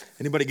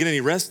Anybody get any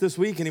rest this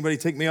week? Anybody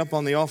take me up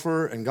on the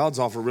offer and God's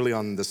offer really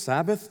on the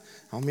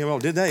Sabbath? How many of y'all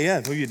did that?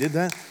 Yeah, you did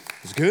that.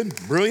 It's good,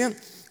 brilliant.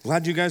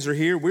 Glad you guys are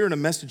here. We're in a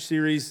message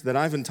series that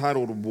I've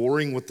entitled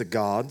Warring with the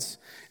Gods,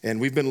 and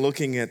we've been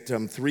looking at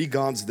three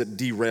gods that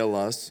derail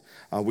us.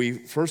 We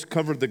first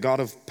covered the God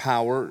of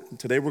power.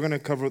 Today we're going to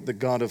cover the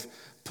God of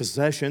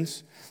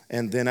possessions,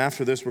 and then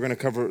after this we're going to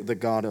cover the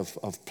God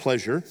of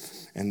pleasure.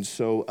 And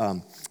so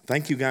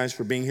thank you guys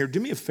for being here.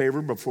 Do me a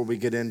favor before we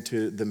get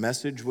into the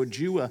message. Would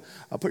you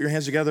put your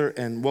hands together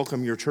and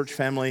welcome your church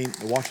family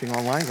watching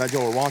online? Glad you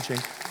all are watching.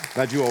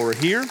 Glad you all are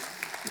here.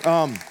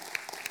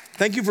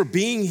 Thank you for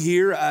being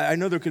here. I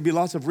know there could be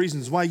lots of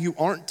reasons why you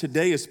aren't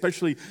today,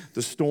 especially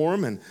the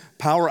storm and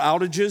power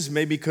outages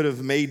maybe could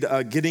have made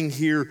getting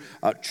here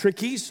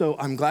tricky, so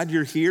I'm glad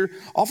you're here.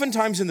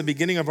 Oftentimes in the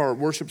beginning of our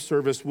worship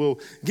service, we'll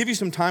give you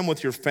some time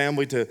with your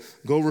family to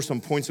go over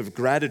some points of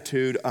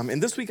gratitude.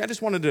 And this week, I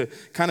just wanted to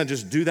kind of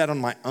just do that on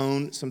my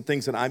own, some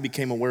things that I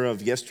became aware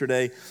of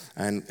yesterday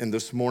and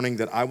this morning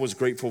that I was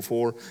grateful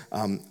for.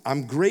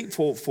 I'm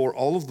grateful for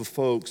all of the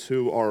folks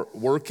who are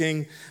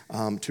working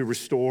to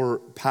restore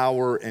power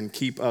and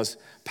keep us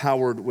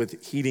powered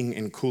with heating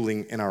and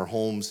cooling in our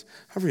homes.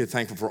 I'm really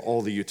thankful for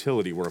all the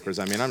utility workers.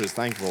 I mean, I'm just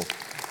thankful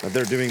that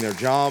they're doing their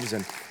jobs.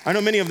 And I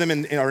know many of them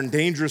are in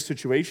dangerous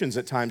situations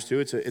at times too.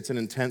 It's an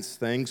intense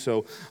thing,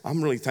 so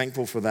I'm really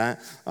thankful for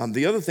that.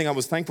 The other thing I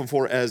was thankful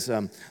for as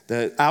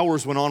the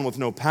hours went on with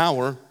no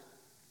power,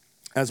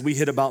 as we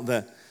hit about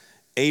the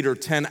 8 or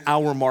 10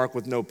 hour mark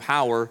with no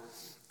power,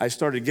 I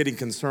started getting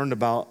concerned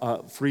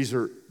about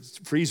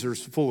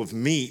freezers full of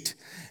meat.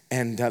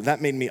 And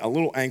that made me a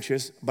little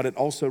anxious, but it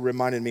also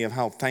reminded me of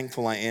how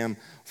thankful I am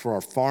for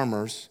our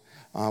farmers.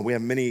 We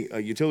have many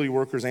utility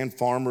workers and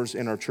farmers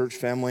in our church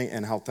family,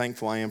 and how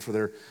thankful I am for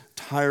their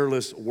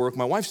tireless work.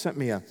 My wife sent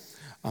me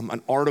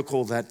an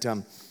article that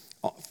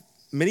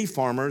many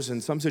farmers in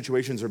some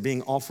situations are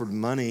being offered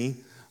money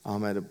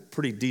at a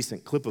pretty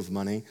decent clip of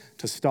money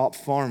to stop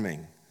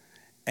farming.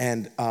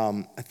 And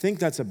I think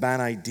that's a bad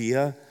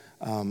idea.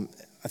 I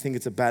think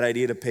it's a bad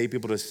idea to pay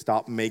people to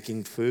stop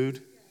making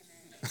food.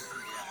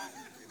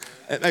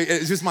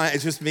 It's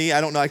just me.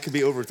 I don't know. I could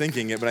be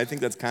overthinking it, but I think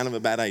that's kind of a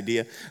bad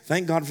idea.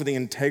 Thank God for the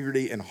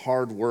integrity and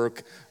hard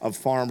work of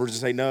farmers to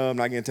say, no, I'm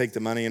not going to take the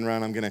money and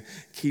run. I'm going to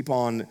keep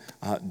on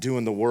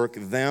doing the work.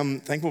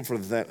 Thankful for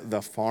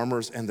the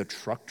farmers and the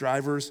truck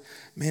drivers.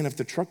 Man, if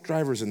the truck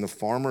drivers and the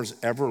farmers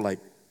ever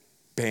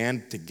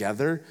band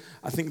together,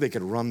 I think they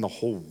could run the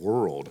whole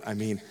world. I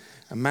mean,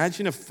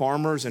 imagine if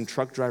farmers and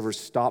truck drivers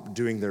stopped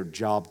doing their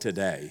job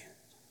today.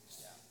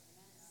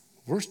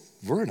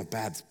 We're in a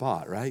bad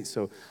spot, right?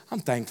 So I'm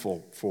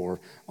thankful for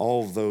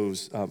all of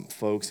those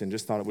folks and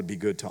just thought it would be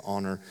good to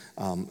honor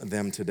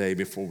them today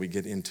before we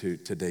get into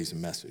today's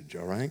message,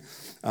 all right?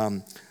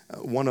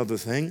 One other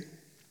thing,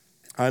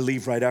 I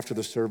leave right after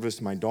the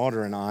service. My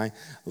daughter and I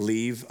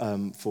leave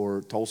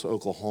for Tulsa,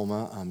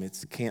 Oklahoma.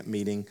 It's a camp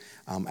meeting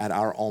at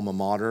our alma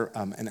mater,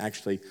 and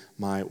actually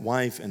my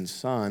wife and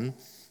son,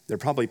 they're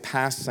probably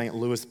past St.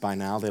 Louis by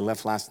now. They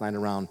left last night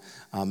around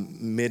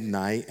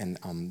midnight,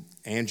 and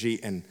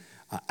Angie and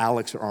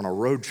Alex are on a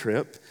road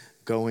trip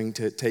going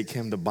to take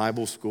him to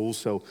Bible school,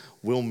 so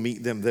we'll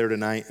meet them there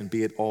tonight and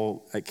be at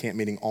camp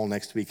meeting all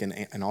next week, and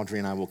Audrey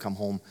and I will come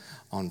home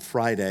on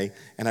Friday.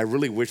 And I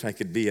really wish I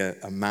could be a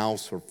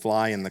mouse or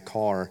fly in the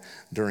car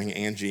during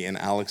Angie and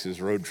Alex's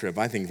road trip.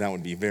 I think that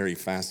would be very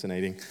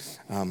fascinating.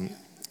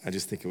 I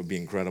just think it would be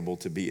incredible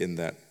to be in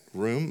that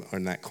room or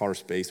in that car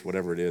space,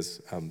 whatever it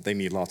is. They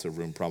need lots of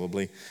room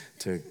probably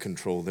to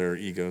control their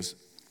egos.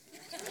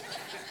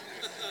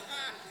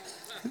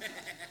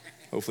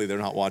 Hopefully they're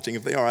not watching.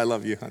 If they are, I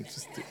love you. I'm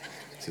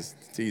just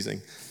teasing.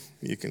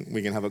 We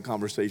can have a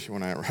conversation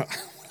when I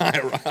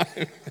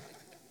arrive.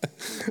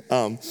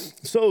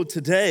 So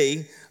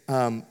today,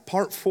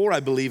 part 4, I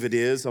believe it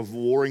is, of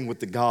Warring with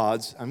the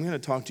Gods. I'm going to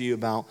talk to you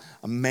about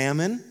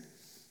Mammon,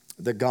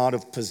 the god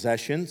of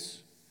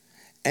possessions.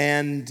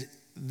 And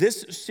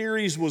this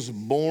series was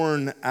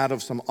born out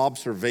of some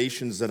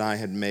observations that I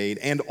had made,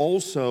 and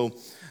also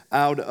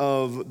out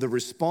of the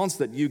response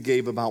that you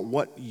gave about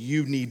what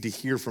you need to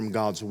hear from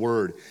God's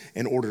word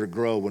in order to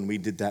grow when we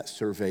did that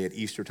survey at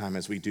Easter time,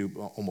 as we do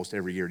almost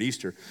every year at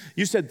Easter.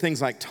 You said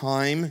things like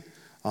time,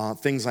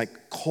 things like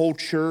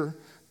culture,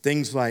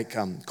 things like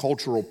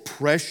cultural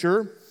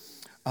pressure.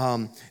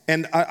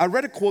 And I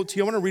read a quote to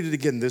you. I want to read it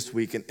again this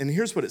week. And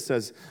here's what it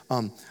says.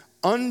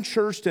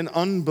 Unchurched and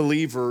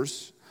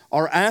unbelievers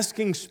are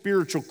asking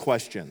spiritual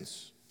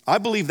questions. I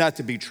believe that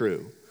to be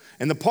true.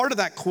 And the part of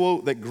that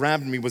quote that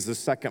grabbed me was the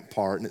second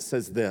part, and it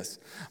says this: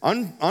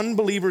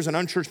 unbelievers and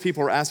unchurched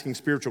people are asking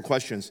spiritual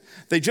questions.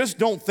 They just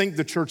don't think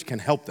the church can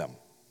help them.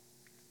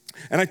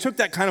 And I took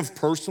that kind of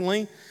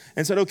personally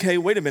and said, okay,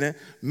 wait a minute.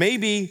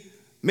 Maybe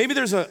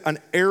there's an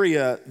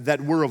area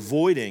that we're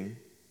avoiding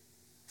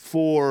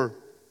for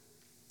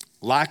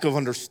lack of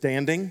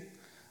understanding,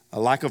 a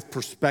lack of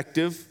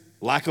perspective,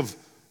 lack of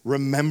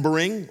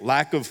remembering,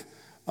 lack of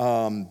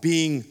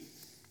being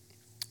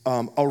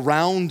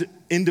around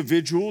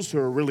individuals who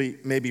are really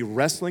maybe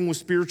wrestling with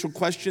spiritual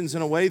questions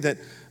in a way that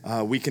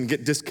we can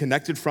get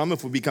disconnected from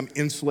if we become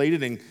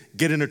insulated and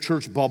get in a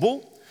church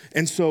bubble.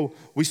 And so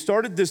we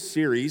started this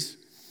series,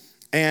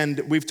 and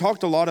we've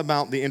talked a lot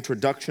about the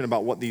introduction,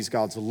 about what these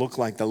gods look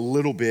like a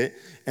little bit.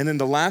 And then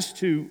the last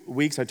 2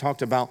 weeks, I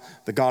talked about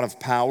the God of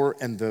power,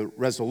 and the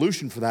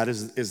resolution for that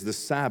is the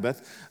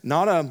Sabbath.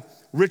 Not a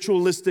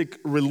ritualistic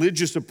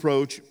religious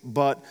approach,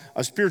 but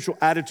a spiritual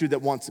attitude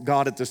that wants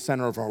God at the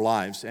center of our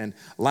lives. And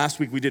last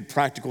week we did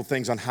practical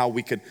things on how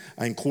we could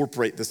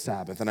incorporate the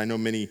Sabbath. And I know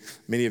many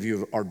of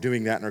you are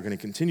doing that and are going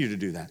to continue to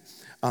do that.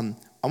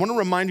 I want to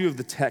remind you of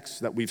the text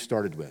that we've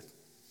started with.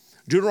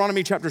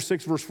 Deuteronomy chapter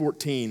 6, verse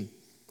 14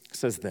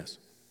 says this: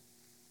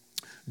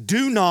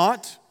 "Do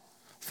not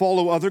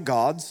follow other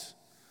gods,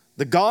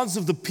 the gods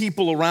of the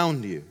people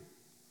around you."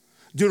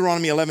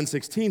 Deuteronomy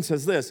 11:16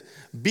 says this: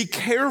 "Be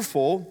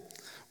careful,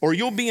 or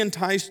you'll be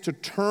enticed to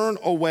turn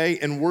away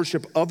and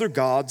worship other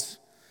gods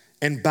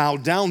and bow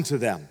down to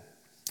them."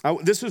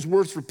 This is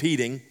worth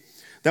repeating,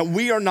 that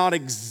we are not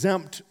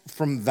exempt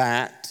from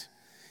that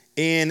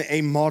in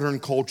a modern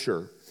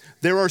culture.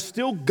 There are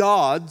still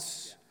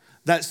gods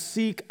that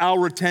seek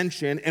our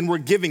attention, and we're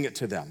giving it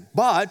to them.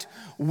 But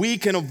we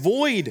can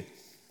avoid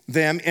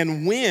them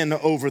and win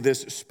over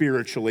this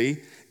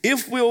spiritually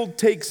if we'll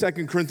take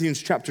 2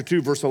 Corinthians chapter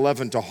 2, verse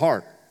 11 to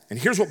heart. And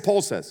here's what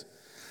Paul says: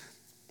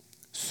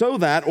 "So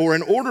that, or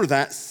in order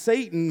that,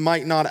 Satan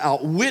might not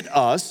outwit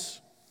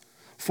us,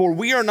 for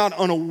we are not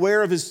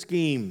unaware of his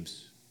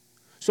schemes."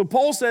 So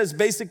Paul says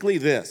basically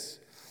this: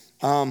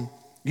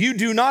 you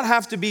do not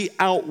have to be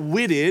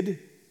outwitted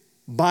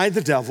by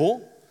the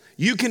devil.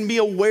 You can be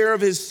aware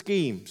of his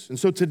schemes. And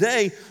so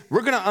today,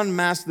 we're going to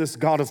unmask this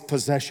God of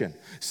possession,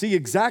 see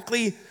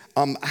exactly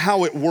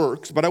how it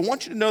works. But I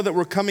want you to know that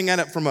we're coming at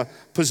it from a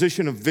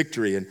position of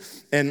victory.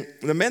 And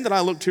the man that I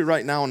look to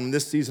right now in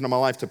this season of my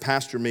life to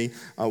pastor me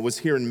was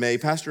here in May,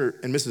 Pastor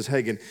and Mrs.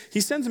 Hagan. He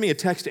sends me a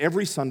text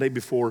every Sunday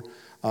before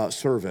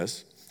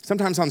service,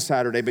 sometimes on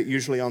Saturday, but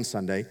usually on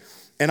Sunday.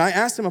 And I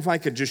asked him if I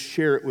could just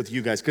share it with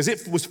you guys, because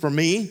it was for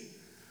me,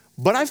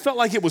 but I felt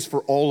like it was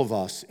for all of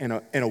us in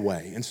a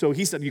way. And so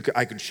he said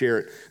I could share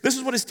it. This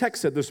is what his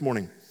text said this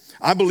morning: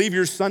 "I believe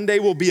your Sunday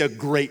will be a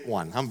great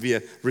one." How many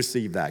of you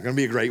received that? Going to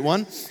be a great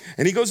one.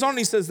 And he goes on and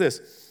he says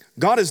this: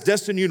 "God has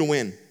destined you to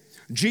win.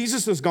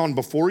 Jesus has gone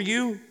before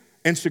you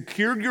and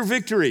secured your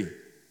victory.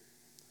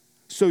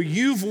 So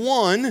you've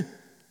won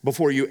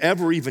before you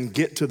ever even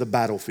get to the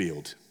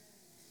battlefield.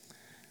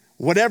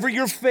 Whatever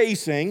you're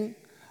facing,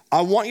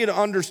 I want you to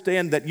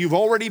understand that you've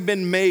already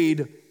been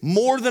made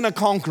more than a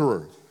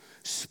conqueror.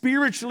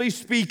 Spiritually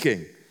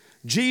speaking,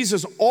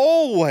 Jesus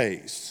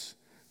always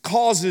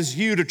causes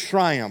you to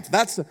triumph."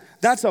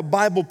 That's a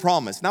Bible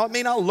promise. Now, it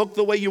may not look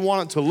the way you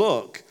want it to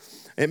look.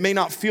 It may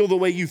not feel the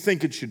way you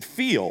think it should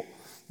feel,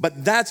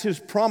 but that's his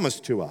promise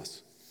to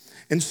us.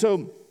 And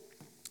so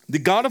the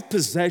God of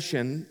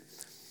possession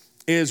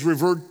is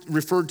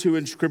referred to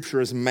in Scripture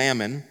as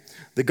Mammon.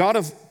 The God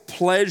of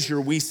pleasure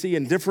we see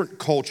in different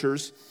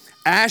cultures.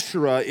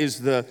 Asherah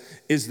is the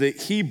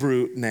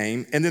Hebrew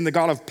name. And then the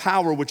God of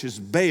power, which is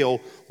Baal,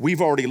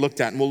 we've already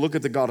looked at. And we'll look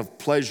at the God of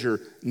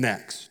pleasure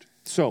next.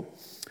 So,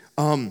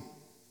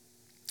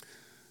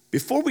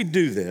 before we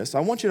do this, I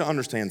want you to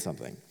understand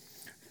something.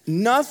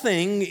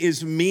 Nothing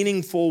is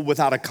meaningful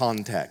without a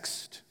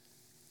context.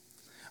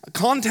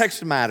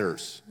 Context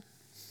matters.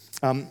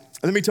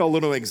 Let me tell a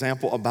little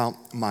example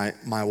about my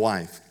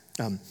wife.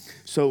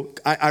 So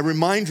I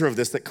remind her of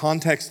this, that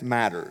context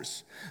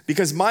matters.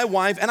 Because my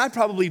wife, and I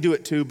probably do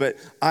it too, but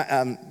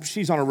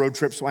she's on a road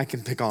trip, so I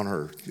can pick on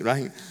her,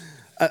 right?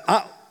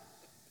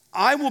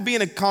 I will be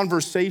in a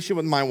conversation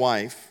with my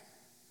wife,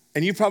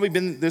 and you've probably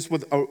been this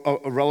with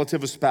a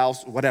relative, a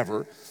spouse,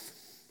 whatever.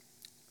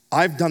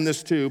 I've done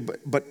this too,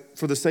 but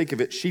for the sake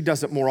of it, she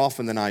does it more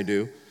often than I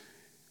do.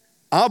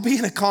 I'll be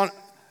in this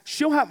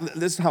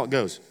is how it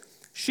goes.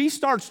 She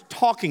starts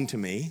talking to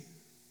me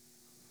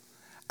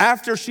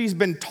after she's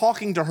been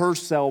talking to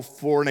herself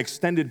for an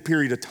extended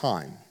period of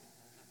time,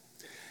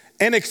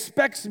 and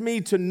expects me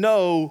to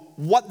know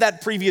what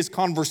that previous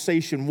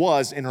conversation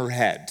was in her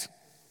head.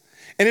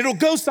 And it'll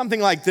go something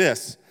like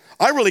this: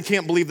 "I really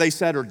can't believe they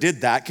said or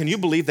did that. Can you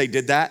believe they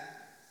did that?"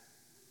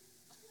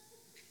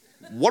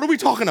 What are we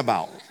talking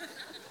about?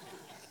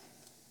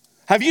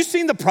 Have you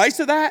seen the price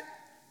of that?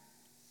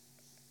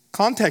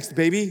 Context,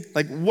 baby.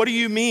 Like, what do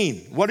you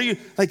mean? What are you,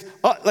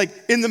 like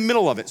in the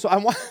middle of it? So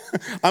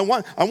I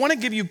want to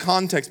give you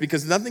context,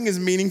 because nothing is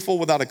meaningful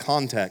without a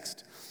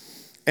context.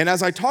 And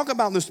as I talk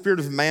about the spirit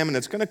of mammon,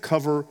 it's going to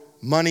cover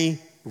money,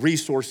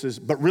 resources,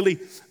 but really,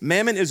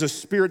 mammon is a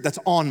spirit that's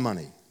on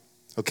money,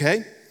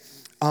 okay?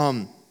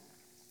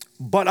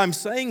 But I'm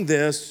saying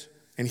this,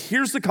 and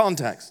here's the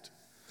context.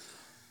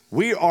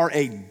 We are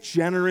a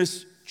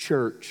generous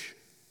church,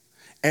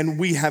 and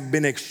we have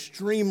been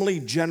extremely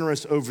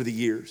generous over the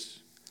years.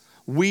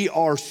 We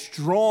are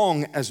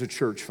strong as a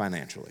church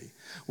financially.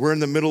 We're in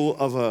the middle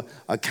of a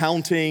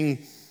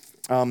accounting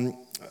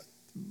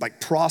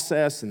like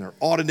process, and they're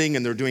auditing,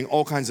 and they're doing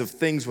all kinds of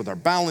things with our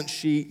balance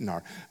sheet and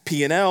our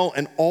P&L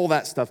and all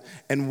that stuff.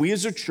 And we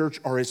as a church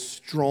are as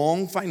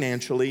strong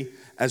financially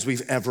as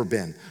we've ever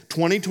been.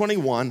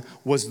 2021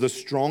 was the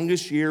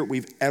strongest year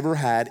we've ever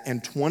had,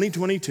 and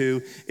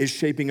 2022 is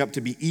shaping up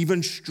to be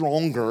even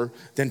stronger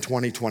than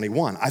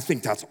 2021. I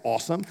think that's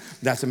awesome.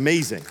 That's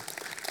amazing.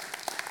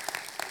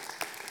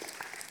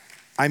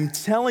 I'm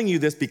telling you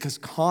this because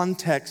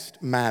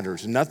context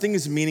matters. Nothing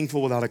is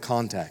meaningful without a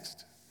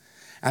context.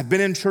 I've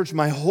been in church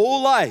my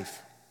whole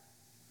life,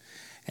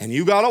 and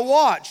you gotta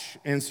watch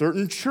in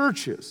certain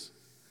churches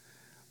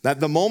that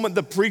the moment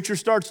the preacher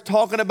starts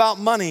talking about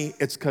money,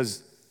 it's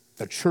because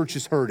the church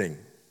is hurting.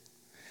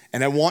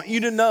 And I want you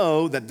to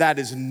know that that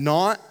is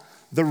not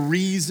the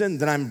reason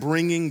that I'm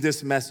bringing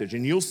this message.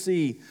 And you'll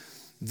see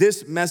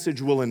this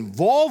message will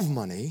involve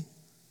money,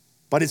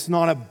 but it's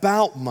not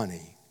about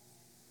money.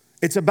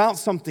 It's about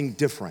something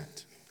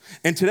different.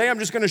 And today I'm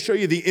just gonna show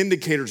you the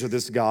indicators of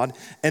this God,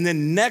 and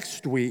then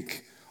next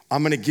week,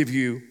 I'm gonna give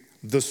you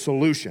the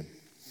solution.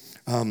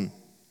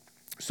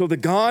 So the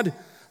God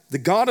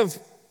of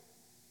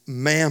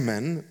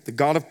mammon, the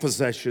God of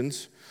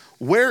possessions,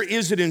 where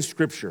is it in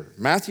Scripture?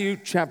 Matthew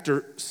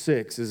chapter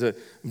 6 is a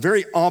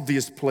very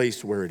obvious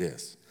place where it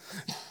is.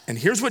 And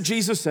here's what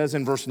Jesus says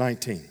in verse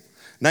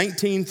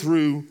 19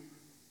 through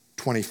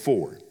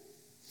 24.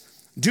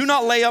 Do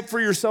not lay up for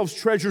yourselves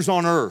treasures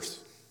on earth,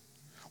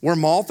 where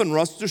moth and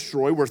rust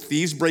destroy, where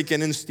thieves break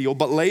in and steal,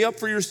 but lay up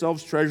for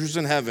yourselves treasures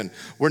in heaven,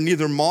 where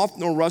neither moth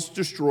nor rust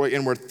destroy,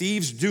 and where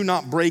thieves do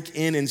not break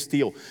in and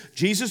steal.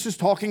 Jesus is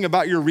talking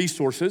about your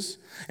resources,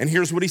 and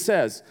here's what he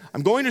says.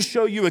 I'm going to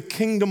show you a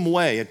kingdom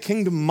way, a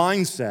kingdom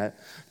mindset,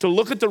 to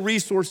look at the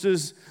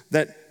resources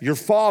that your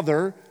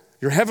Father,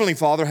 your Heavenly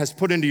Father, has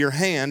put into your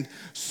hand,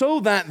 so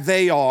that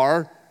they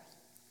are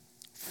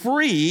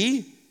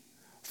free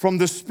from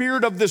the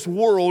spirit of this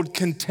world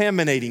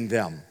contaminating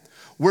them,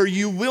 where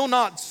you will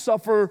not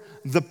suffer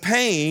the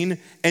pain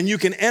and you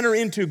can enter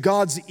into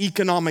God's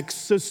economic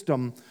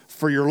system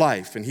for your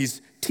life. And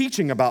he's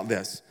teaching about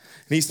this.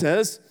 And he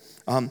says,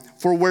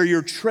 for where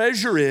your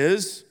treasure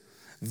is,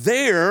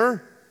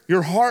 there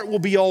your heart will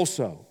be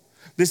also.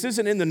 This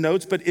isn't in the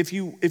notes, but if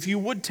you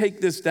would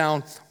take this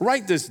down,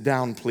 write this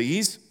down,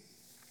 please.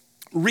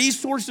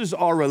 Resources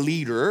are a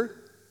leader.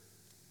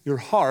 Your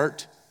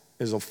heart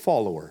is a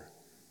follower.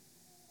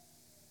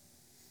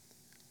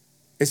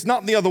 It's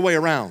not the other way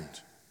around.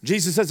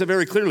 Jesus says it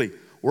very clearly.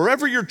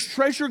 Wherever your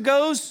treasure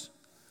goes,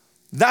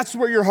 that's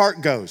where your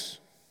heart goes.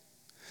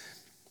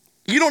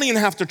 You don't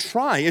even have to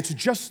try. It's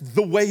just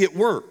the way it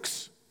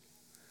works.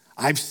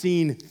 I've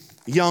seen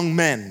young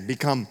men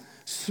become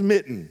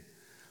smitten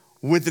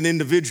with an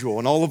individual,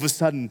 and all of a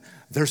sudden,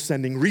 they're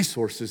sending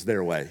resources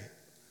their way.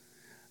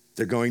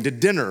 They're going to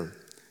dinner.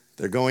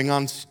 They're going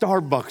on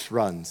Starbucks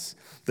runs.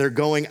 They're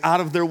going out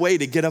of their way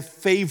to get a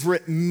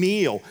favorite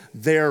meal.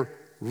 Their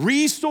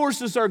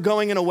resources are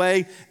going in a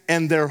way,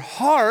 and their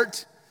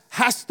heart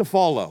has to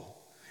follow.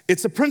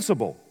 It's a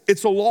principle.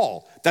 It's a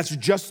law. That's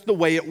just the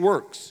way it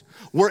works.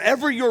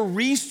 Wherever your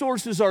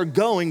resources are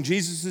going,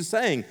 Jesus is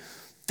saying,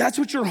 that's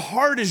what your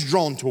heart is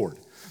drawn toward.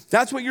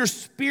 That's what your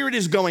spirit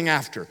is going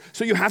after.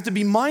 So you have to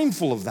be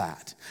mindful of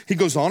that. He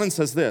goes on and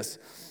says this.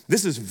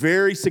 This is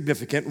very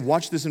significant.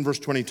 Watch this in verse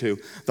 22.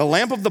 The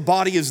lamp of the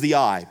body is the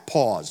eye.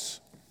 Pause.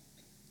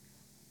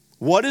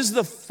 What is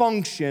the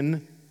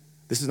function?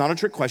 This is not a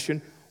trick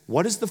question.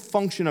 What is the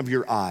function of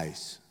your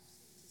eyes?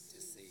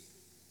 To see.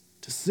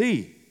 To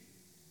see.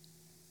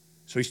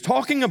 So he's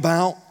talking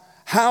about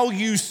how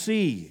you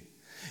see.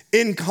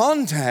 In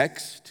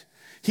context,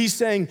 he's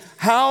saying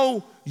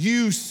how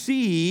you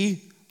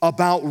see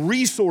about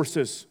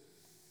resources.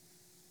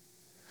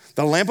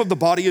 The lamp of the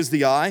body is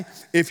the eye.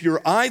 If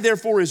your eye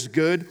therefore is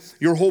good,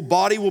 your whole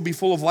body will be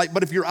full of light.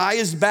 But if your eye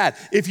is bad,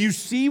 if you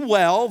see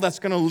well, that's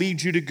going to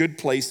lead you to good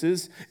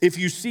places. If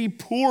you see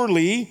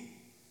poorly,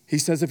 he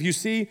says,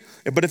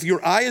 but if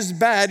your eye is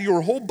bad,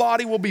 your whole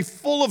body will be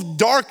full of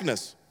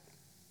darkness.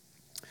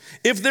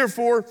 If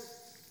therefore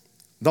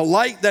the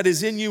light that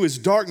is in you is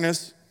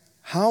darkness,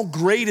 how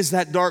great is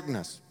that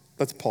darkness?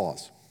 Let's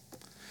pause.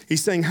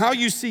 He's saying how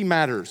you see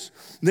matters.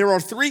 There are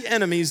three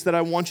enemies that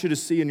I want you to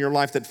see in your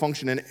life that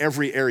function in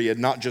every area,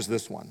 not just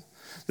this one.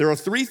 There are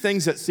three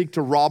things that seek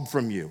to rob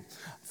from you: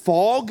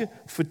 fog,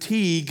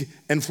 fatigue,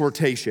 and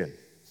flirtation.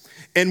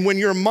 And when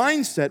your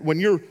mindset, when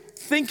you're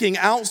thinking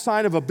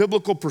outside of a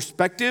biblical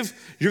perspective,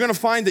 you're gonna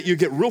find that you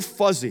get real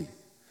fuzzy,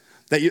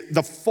 that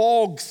the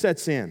fog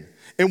sets in.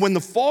 And when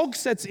the fog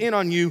sets in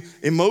on you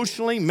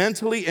emotionally,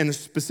 mentally, and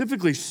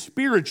specifically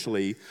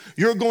spiritually,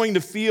 you're going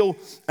to feel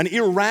an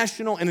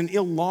irrational and an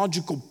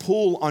illogical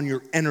pull on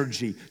your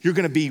energy. You're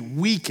gonna be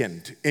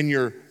weakened in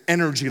your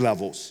energy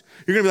levels.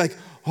 You're gonna be like,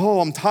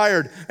 oh, I'm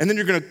tired. And then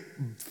you're gonna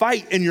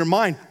fight in your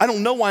mind. I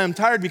don't know why I'm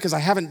tired because I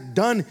haven't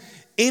done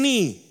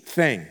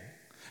anything.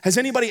 Has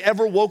anybody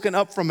ever woken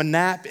up from a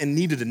nap and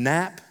needed a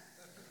nap?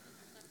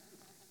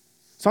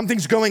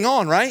 Something's going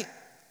on, right?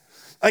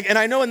 And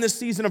I know in this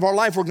season of our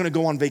life, we're gonna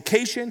go on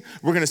vacation.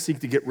 We're gonna seek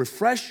to get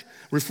refreshed.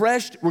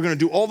 We're gonna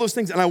do all those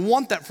things, and I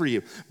want that for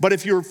you. But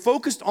if you're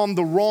focused on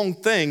the wrong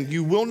thing,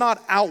 you will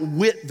not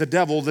outwit the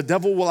devil. The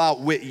devil will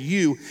outwit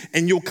you,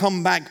 and you'll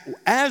come back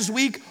as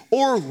weak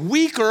or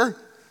weaker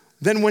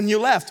than when you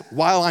left.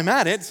 While I'm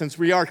at it, since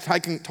we are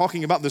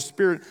talking about the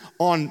spirit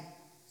on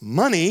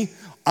money,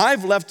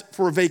 I've left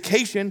for a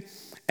vacation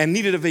and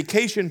needed a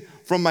vacation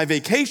from my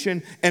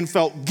vacation and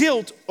felt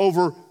guilt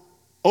over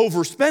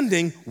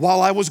overspending while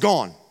I was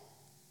gone.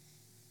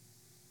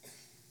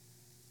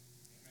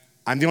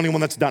 I'm the only one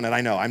that's done it,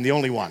 I know. I'm the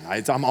only one.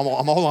 I'm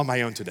all on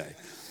my own today.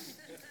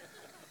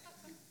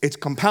 It's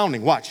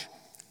compounding. Watch.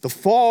 The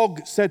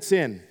fog sets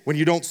in when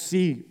you don't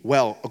see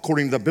well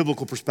according to the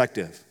biblical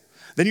perspective.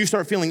 Then you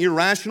start feeling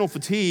irrational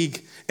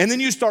fatigue, and then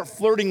you start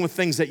flirting with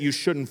things that you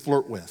shouldn't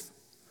flirt with.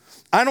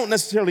 I don't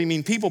necessarily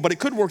mean people, but it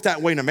could work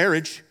that way in a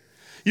marriage.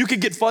 You could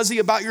get fuzzy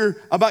about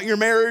your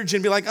marriage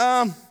and be like,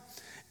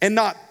 and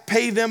not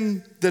pay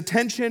them the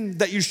attention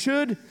that you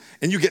should,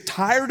 and you get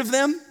tired of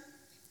them,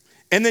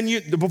 and then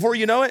before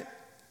you know it,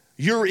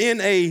 you're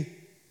in a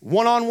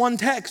one-on-one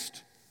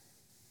text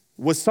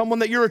with someone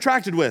that you're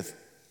attracted with.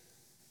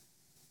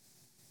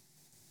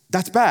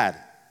 That's bad.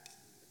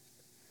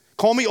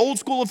 Call me old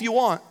school if you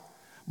want,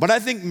 but I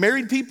think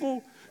married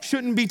people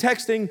shouldn't be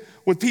texting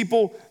with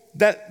people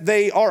that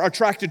they are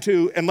attracted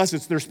to unless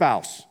it's their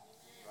spouse.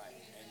 Right.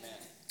 Amen.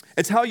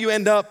 It's how you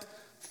end up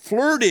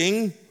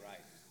flirting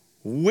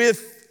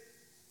with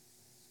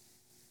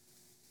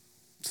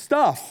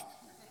stuff.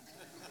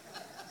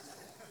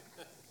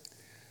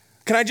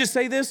 Can I just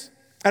say this?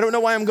 I don't know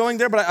why I'm going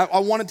there, but I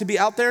want it to be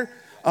out there.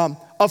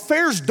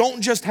 Affairs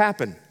don't just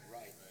happen.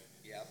 Right.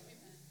 Yep.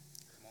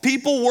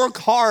 People work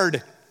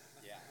hard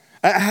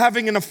at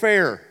having an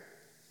affair.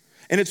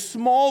 And it's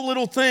small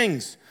little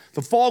things.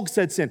 The fog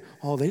sets in.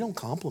 Oh, they don't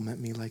compliment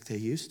me like they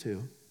used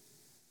to.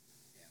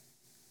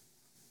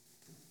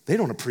 They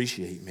don't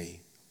appreciate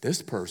me.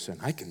 This person,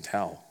 I can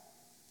tell,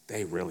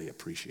 they really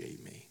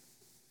appreciate me.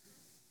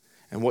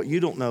 And what you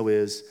don't know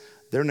is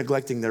they're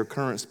neglecting their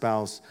current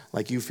spouse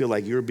like you feel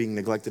like you're being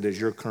neglected as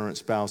your current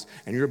spouse,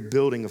 and you're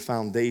building a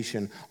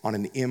foundation on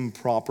an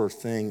improper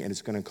thing, and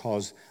it's going to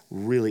cause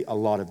really a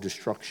lot of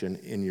destruction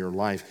in your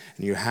life.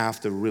 And you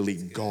have to really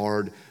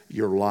guard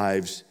your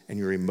lives and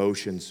your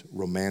emotions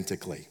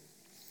romantically.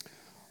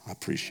 I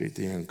appreciate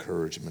the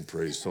encouragement.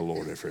 Praise the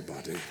Lord,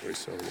 everybody.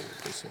 Praise the Lord.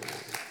 Praise the Lord.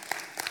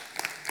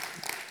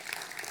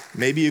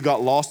 Maybe you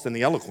got lost in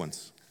the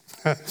eloquence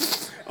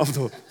of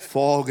the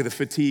fog, the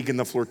fatigue, and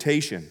the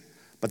flirtation.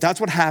 But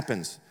that's what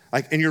happens,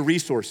 like in your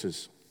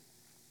resources.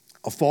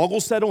 A fog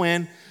will settle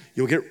in.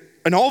 You'll get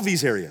in all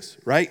these areas,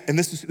 right? And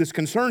this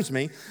concerns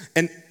me.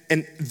 And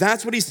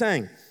that's what he's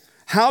saying.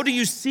 How do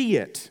you see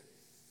it?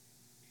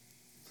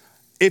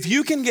 If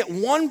you can get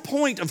one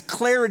point of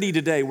clarity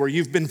today where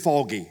you've been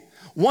foggy,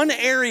 one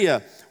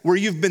area where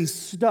you've been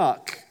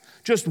stuck,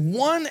 just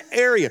one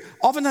area.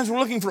 Oftentimes we're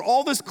looking for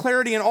all this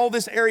clarity in all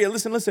this area.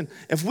 Listen,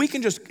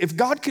 if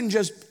God can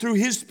just, through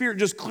his Spirit,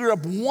 just clear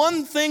up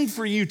one thing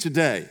for you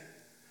today,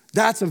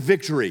 that's a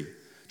victory.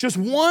 Just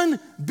one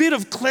bit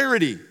of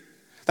clarity.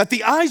 That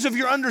the eyes of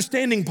your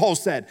understanding, Paul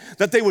said,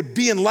 that they would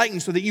be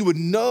enlightened so that you would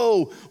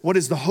know what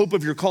is the hope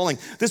of your calling.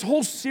 This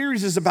whole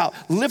series is about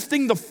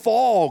lifting the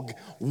fog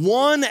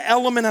one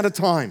element at a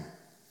time.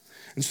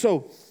 And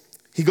so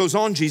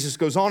Jesus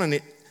goes on,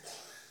 and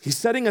he's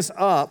setting us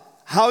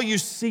up how you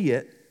see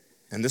it.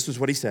 And this is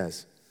what he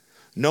says.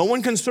 No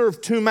one can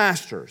serve two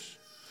masters,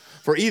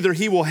 for either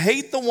he will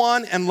hate the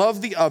one and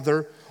love the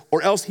other,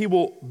 or else he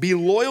will be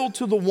loyal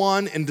to the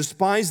one and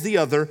despise the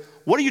other.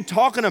 What are you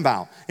talking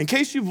about? In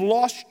case you've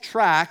lost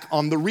track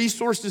on the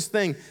resources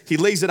thing, he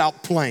lays it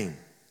out plain.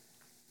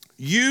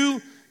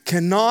 You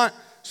cannot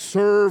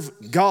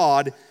serve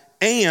God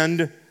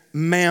and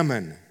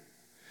mammon.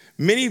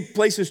 Many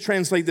places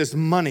translate this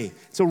money.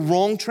 It's a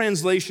wrong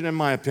translation in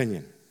my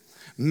opinion.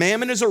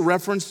 Mammon is a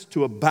reference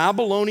to a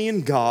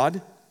Babylonian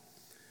god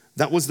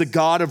that was the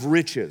god of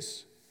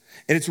riches.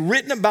 And it's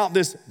written about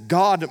this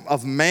god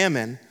of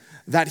mammon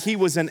that he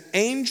was an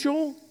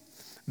angel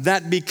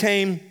that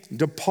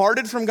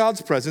departed from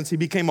God's presence. He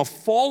became a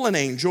fallen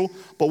angel,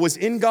 but was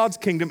in God's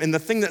kingdom. And the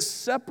thing that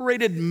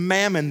separated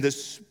mammon, the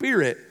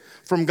spirit,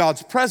 from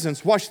God's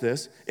presence, watch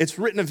this, it's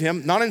written of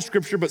him, not in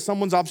scripture, but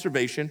someone's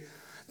observation,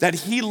 that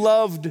he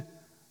loved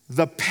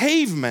the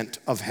pavement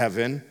of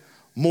heaven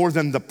more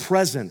than the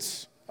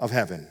presence of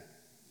heaven.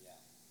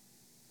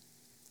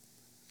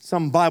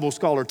 Some Bible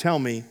scholar tell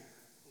me,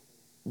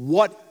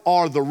 what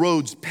are the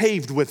roads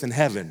paved with in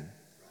heaven?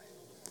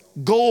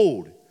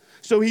 Gold.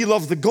 So he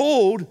loved the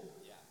gold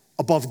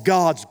above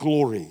God's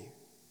glory.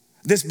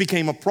 This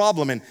became a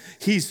problem, and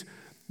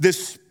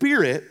this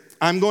spirit,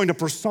 I'm going to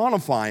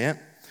personify it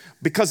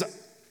because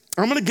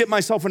I'm going to get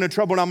myself into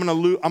trouble, and I'm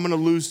going to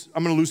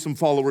lose some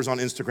followers on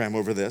Instagram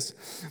over this,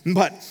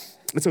 but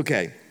it's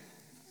okay.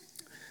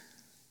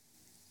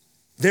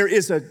 There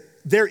is a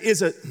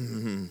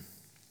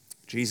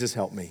Jesus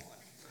help me.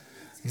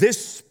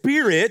 This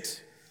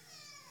spirit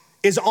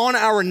is on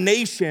our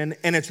nation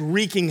and it's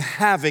wreaking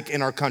havoc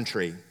in our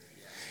country.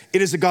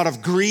 It is a God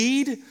of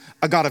greed,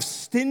 a God of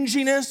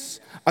stinginess,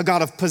 a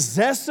God of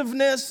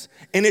possessiveness,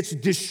 and it's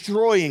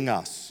destroying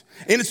us.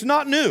 And it's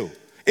not new.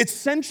 It's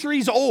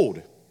centuries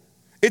old.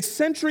 It's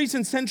centuries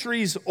and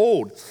centuries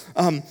old.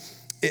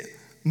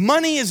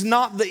 Money is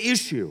not the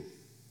issue.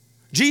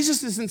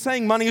 Jesus isn't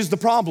saying money is the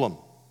problem.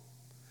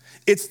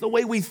 It's the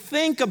way we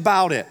think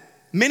about it.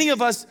 Many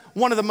of us,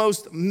 one of the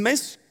most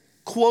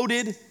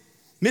misquoted,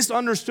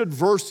 misunderstood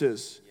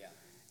verses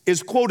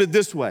is quoted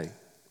this way.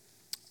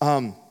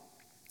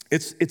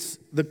 It's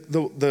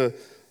the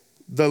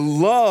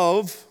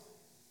love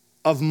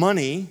of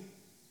money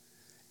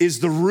is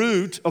the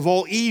root of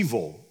all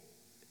evil,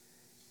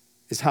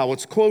 is how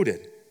it's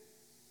quoted.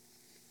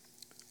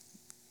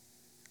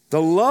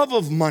 The love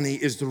of money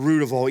is the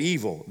root of all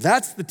evil.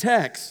 That's the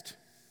text.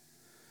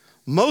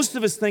 Most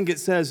of us think it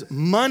says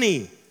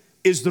money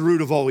is the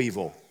root of all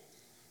evil.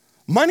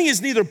 Money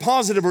is neither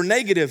positive or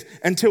negative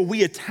until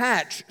we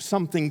attach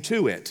something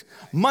to it.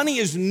 Money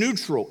is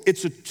neutral.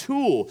 It's a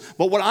tool.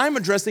 But what I'm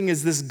addressing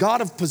is this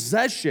God of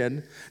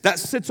possession that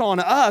sits on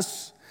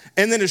us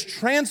and then is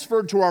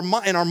transferred to our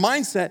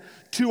mindset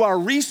to our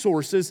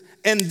resources,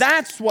 and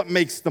that's what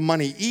makes the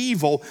money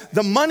evil.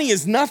 The money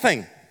is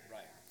nothing.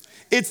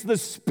 It's the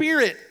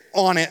spirit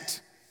on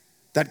it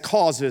that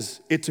causes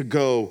it to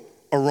go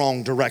a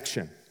wrong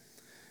direction.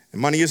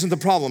 And money isn't the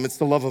problem, it's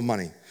the love of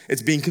money.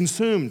 It's being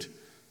consumed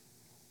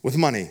with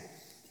money,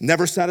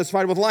 never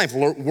satisfied with life,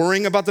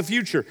 worrying about the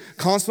future,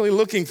 constantly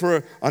looking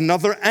for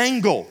another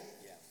angle.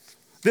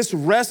 This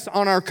rests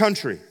on our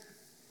country.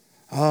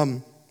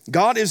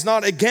 God is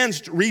not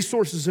against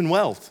resources and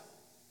wealth.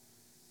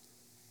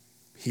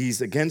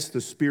 He's against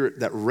the spirit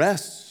that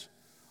rests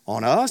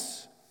on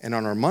us and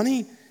on our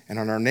money and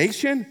on our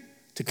nation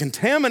to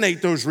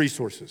contaminate those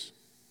resources.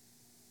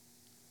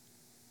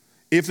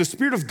 If the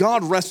Spirit of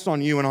God rests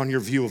on you and on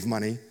your view of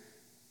money,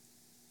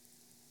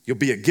 you'll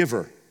be a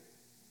giver.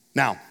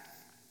 Now,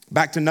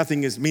 back to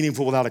nothing is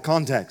meaningful without a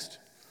context.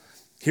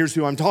 Here's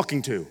who I'm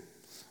talking to.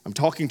 I'm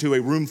talking to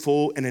a room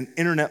full and an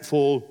internet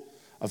full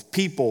of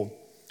people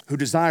who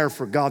desire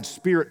for God's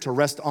Spirit to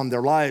rest on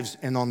their lives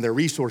and on their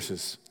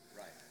resources.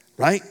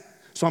 Right?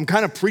 So I'm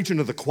kind of preaching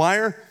to the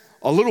choir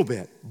a little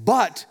bit,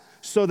 but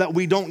so that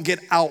we don't get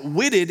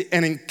outwitted,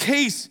 and in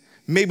case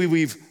maybe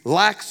we've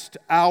laxed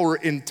our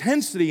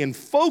intensity and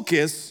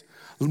focus,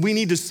 we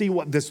need to see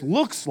what this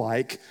looks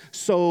like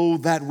so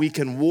that we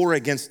can war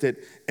against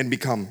it and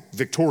become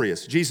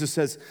victorious. Jesus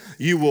says,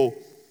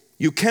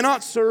 you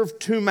cannot serve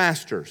two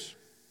masters,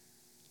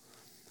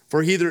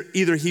 for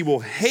either he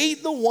will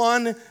hate the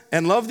one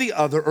and love the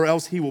other, or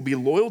else he will be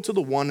loyal to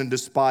the one and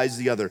despise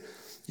the other.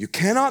 You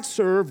cannot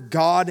serve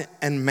God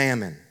and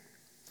mammon.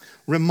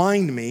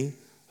 Remind me,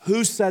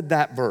 who said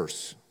that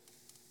verse?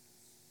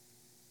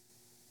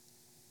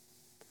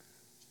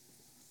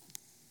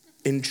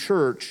 In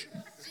church,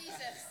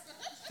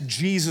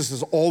 Jesus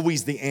is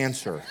always the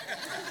answer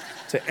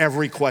to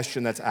every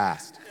question that's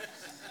asked.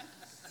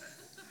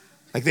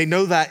 Like they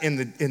know that in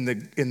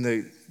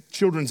the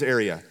children's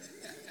area.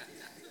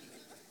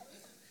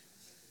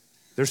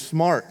 They're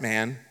smart,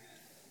 man.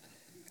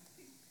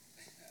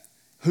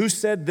 Who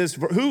said this?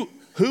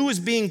 Who is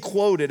being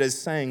quoted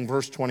as saying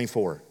verse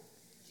 24?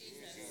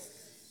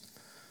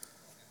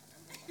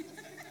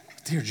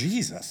 Dear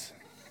Jesus,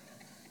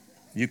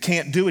 you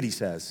can't do it, he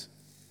says.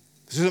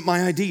 This isn't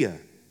my idea.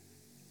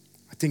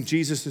 I think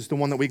Jesus is the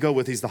one that we go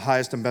with. He's the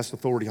highest and best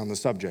authority on the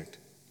subject.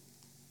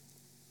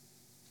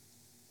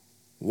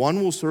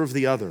 One will serve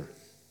the other.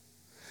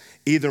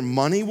 Either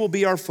money will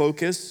be our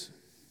focus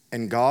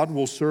and God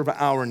will serve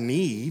our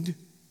need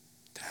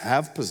to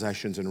have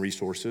possessions and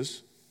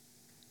resources,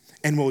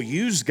 and we'll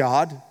use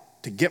God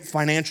to get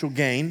financial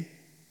gain.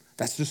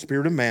 That's the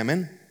spirit of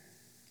mammon.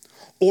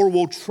 Or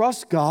we'll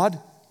trust God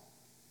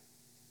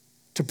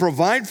to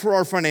provide for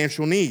our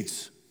financial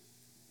needs.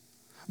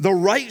 The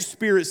right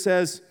spirit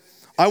says,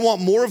 I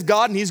want more of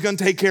God and he's going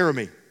to take care of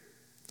me.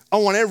 I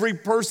want every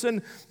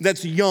person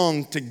that's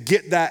young to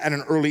get that at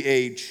an early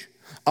age.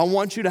 I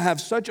want you to have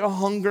such a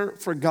hunger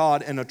for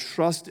God and a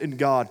trust in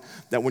God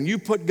that when you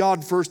put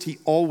God first, he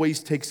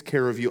always takes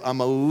care of you. I'm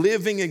a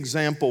living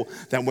example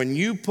that when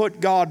you put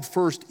God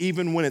first,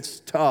 even when it's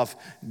tough,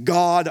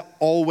 God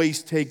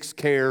always takes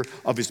care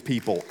of his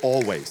people,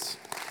 always.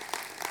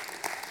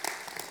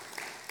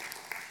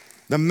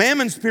 The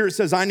mammon spirit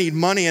says, I need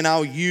money and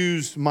I'll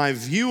use my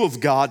view of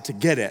God to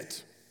get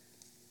it.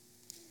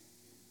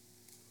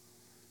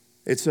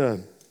 It's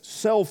a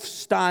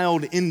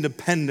self-styled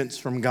independence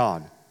from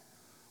God,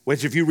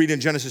 which if you read in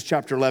Genesis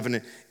chapter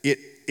 11,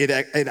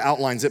 it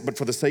outlines it, but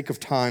for the sake of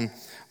time,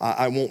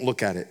 I won't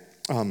look at it.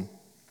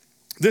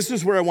 This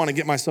is where I want to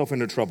get myself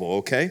into trouble,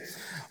 okay?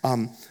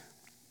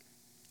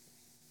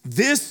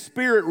 This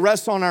spirit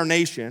rests on our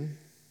nation.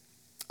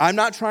 I'm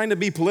not trying to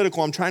be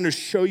political. I'm trying to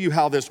show you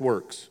how this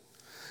works.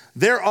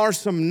 There are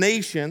some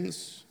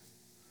nations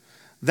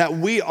that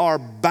we are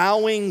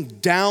bowing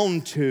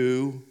down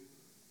to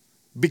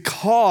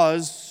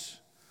because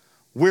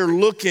we're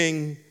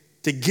looking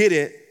to get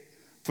it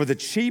for the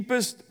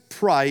cheapest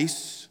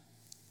price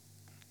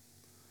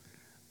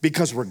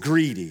because we're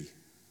greedy.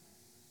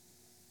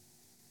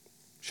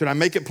 Should I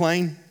make it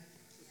plain?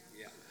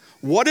 Yeah.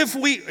 What if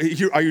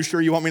are you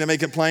sure you want me to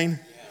make it plain?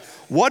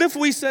 What if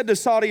we said to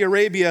Saudi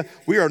Arabia,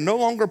 we are no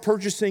longer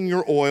purchasing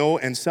your oil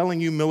and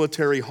selling you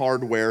military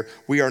hardware.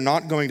 We are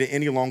not going to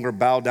any longer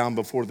bow down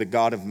before the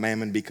God of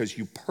Mammon because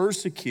you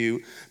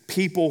persecute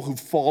people who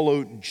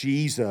follow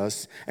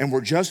Jesus, and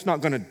we're just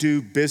not going to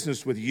do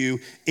business with you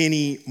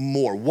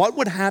anymore. What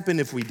would happen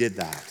if we did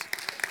that?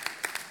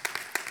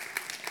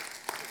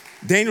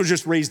 Daniel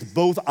just raised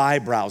both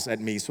eyebrows at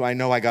me, so I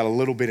know I got a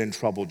little bit in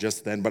trouble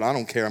just then, but I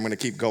don't care. I'm going to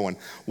keep going.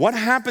 What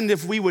happened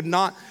if we would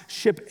not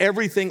ship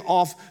everything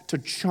off to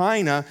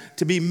China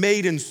to be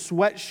made in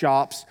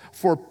sweatshops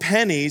for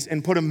pennies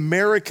and put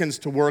Americans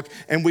to work,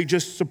 and we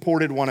just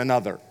supported one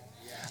another?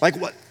 Like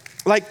what?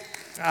 Like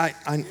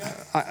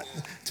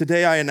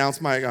today I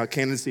announced my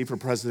candidacy for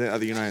president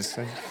of the United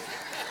States.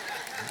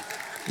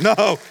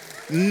 No.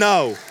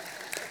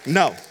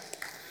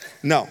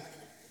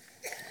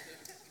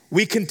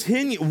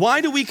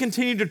 Why do we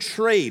continue to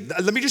trade?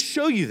 Let me just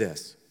show you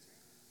this.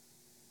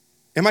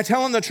 Am I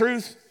telling the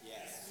truth?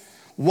 Yes.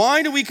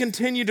 Why do we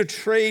continue to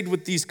trade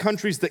with these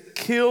countries that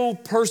kill,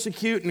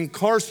 persecute, and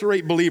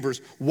incarcerate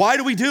believers? Why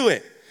do we do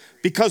it?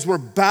 Because we're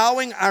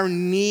bowing our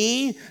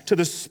knee to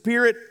the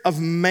spirit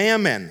of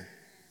mammon.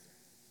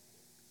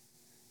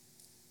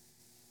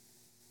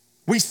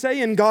 We say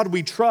in God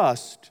we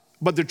trust,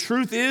 but the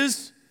truth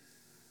is,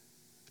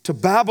 to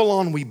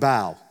Babylon we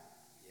bow.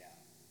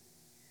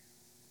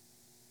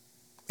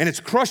 And it's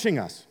crushing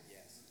us.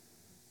 Yes.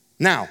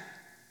 Now,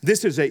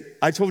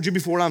 I told you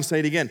before and I'm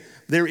saying it again,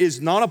 there is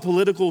not a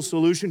political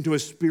solution to a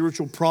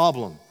spiritual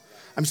problem.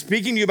 I'm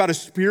speaking to you about a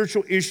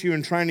spiritual issue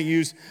and trying to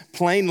use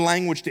plain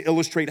language to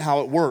illustrate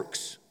how it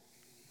works,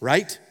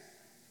 right?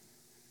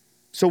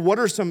 So what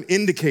are some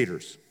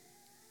indicators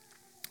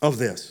of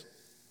this?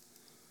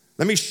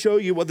 Let me show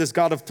you what this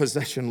God of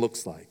possession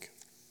looks like.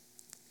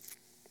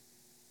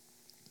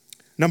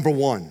 Number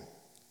one,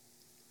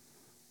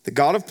 the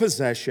God of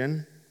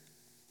possession.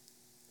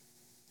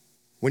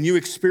 When you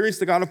experience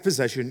the God of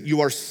possession,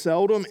 you are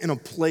seldom in a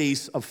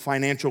place of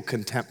financial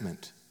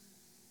contentment.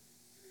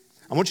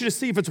 I want you to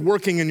see if it's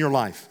working in your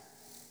life.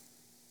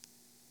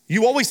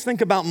 You always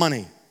think about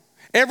money.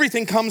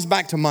 Everything comes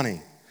back to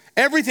money.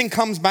 Everything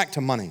comes back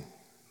to money.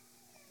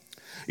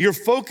 Your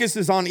focus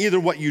is on either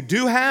what you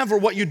do have or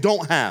what you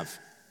don't have.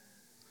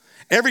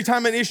 Every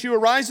time an issue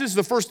arises,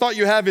 the first thought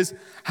you have is,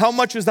 how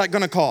much is that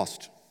going to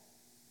cost?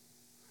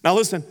 Now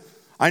listen,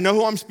 I know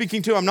who I'm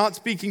speaking to. I'm not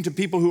speaking to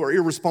people who are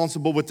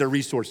irresponsible with their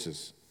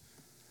resources.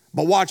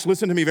 But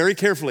listen to me very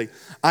carefully.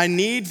 I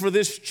need for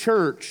this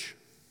church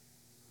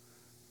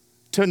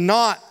to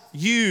not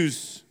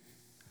use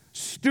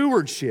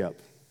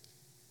stewardship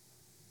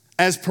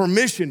as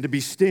permission to be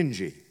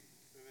stingy.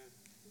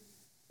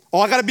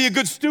 Oh, I got to be a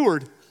good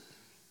steward.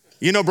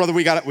 You know, brother,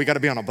 we got to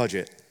be on a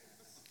budget.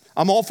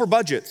 I'm all for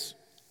budgets.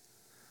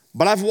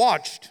 But I've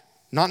watched,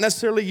 not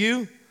necessarily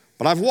you,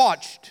 but I've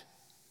watched,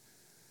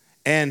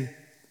 and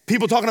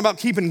people talking about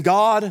keeping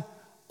God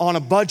on a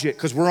budget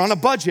because we're on a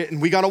budget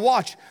and we got to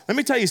watch. Let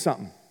me tell you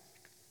something.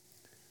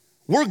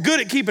 We're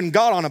good at keeping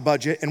God on a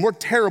budget and we're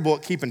terrible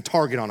at keeping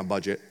Target on a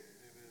budget.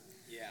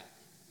 Yeah.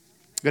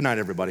 Good night,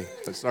 everybody.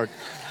 Let's start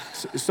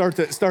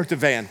the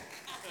van.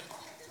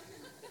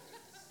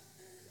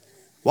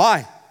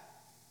 Why?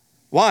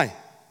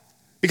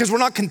 Because we're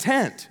not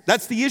content.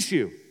 That's the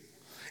issue.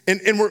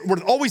 And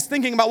we're always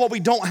thinking about what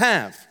we don't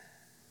have.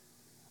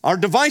 Our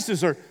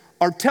devices are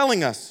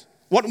telling us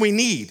what we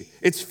need.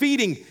 It's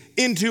feeding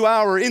into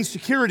our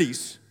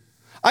insecurities.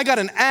 I got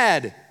an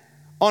ad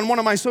on one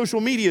of my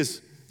social medias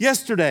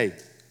yesterday,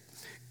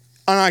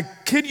 and I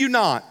kid you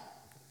not,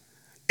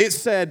 it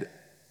said,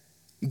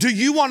 do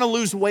you want to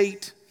lose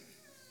weight?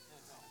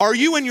 Are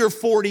you in your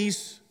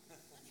 40s?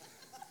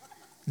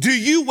 Do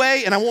you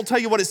weigh, and I won't tell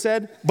you what it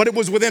said, but it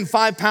was within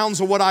 5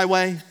 pounds of what I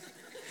weigh.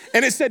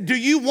 And it said,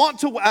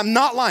 I'm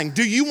not lying,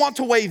 do you want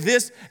to weigh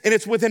this? And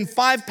it's within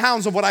 5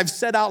 pounds of what I've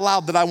said out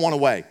loud that I want to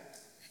weigh.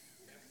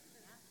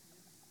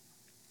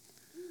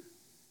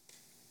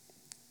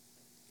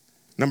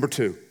 Number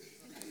two,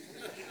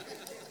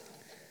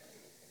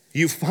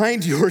 you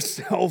find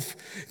yourself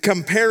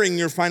comparing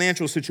your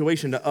financial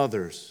situation to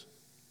others.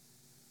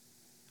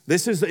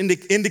 This is the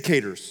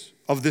indicators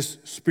of this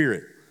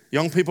spirit.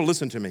 Young people,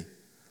 listen to me.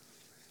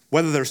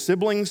 Whether they're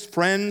siblings,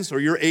 friends, or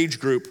your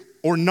age group,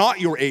 or not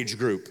your age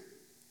group,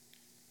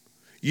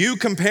 you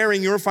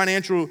comparing your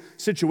financial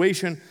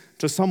situation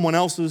to someone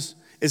else's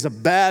is a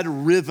bad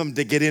rhythm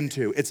to get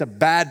into. It's a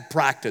bad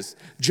practice.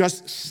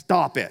 Just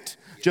stop it.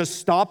 Just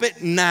stop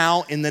it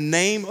now in the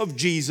name of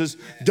Jesus.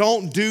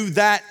 Don't do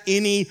that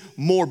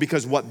anymore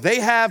because what they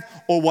have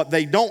or what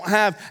they don't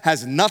have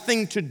has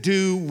nothing to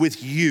do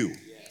with you.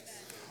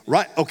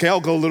 Right? Okay, I'll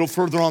go a little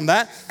further on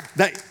that.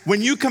 That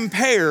when you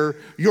compare,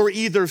 you're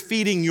either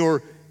feeding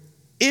your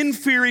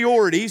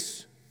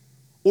inferiorities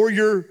or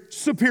your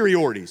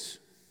superiorities.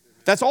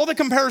 That's all the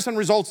comparison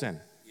results in.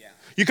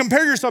 You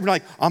compare yourself, you're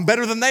like, I'm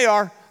better than they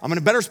are. I'm in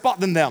a better spot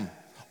than them.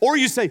 Or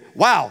you say,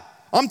 wow,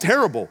 I'm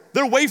terrible.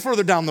 They're way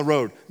further down the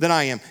road than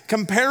I am.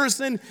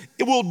 Comparison,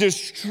 it will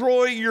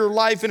destroy your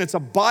life, and it's a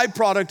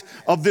byproduct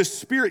of this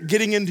spirit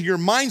getting into your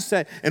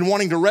mindset and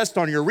wanting to rest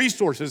on your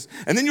resources.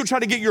 And then you'll try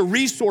to get your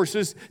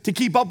resources to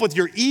keep up with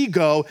your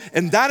ego,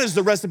 and that is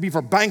the recipe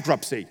for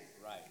bankruptcy.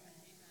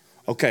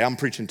 Okay, I'm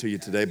preaching to you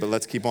today, but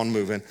let's keep on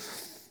moving.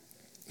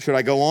 Should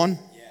I go on?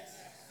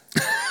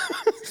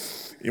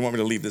 Yes. You want me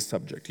to leave this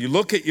subject? You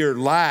look at your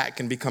lack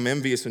and become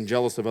envious and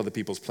jealous of other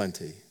people's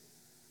plenty.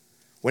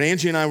 When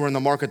Angie and I were in the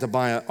market to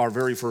buy our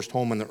very first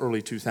home in the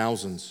early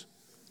 2000s,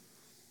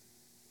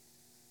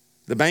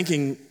 the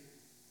banking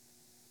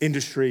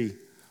industry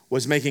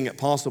was making it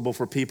possible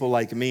for people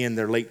like me in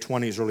their late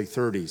 20s, early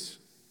 30s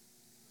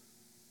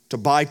to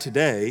buy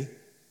today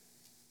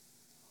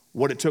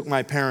what it took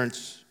my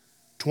parents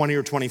 20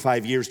 or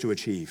 25 years to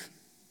achieve.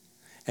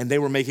 And they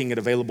were making it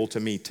available to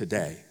me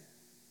today.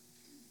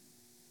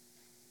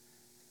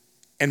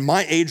 And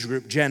my age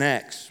group, Gen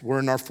X, we're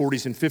in our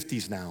 40s and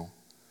 50s now.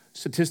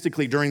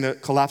 Statistically, during the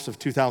collapse of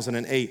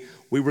 2008,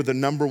 we were the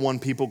number one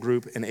people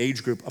group and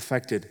age group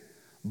affected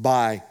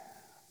by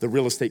the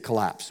real estate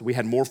collapse. We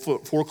had more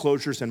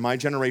foreclosures in my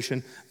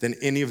generation than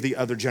any of the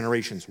other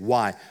generations.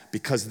 Why?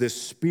 Because this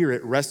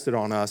spirit rested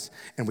on us,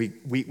 and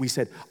we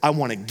said, I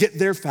want to get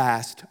there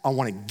fast. I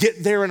want to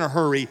get there in a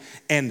hurry,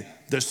 and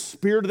the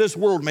spirit of this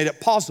world made it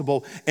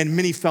possible, and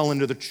many fell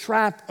into the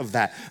trap of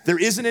that. There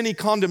isn't any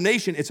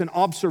condemnation. It's an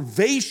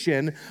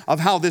observation of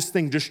how this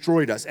thing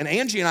destroyed us. And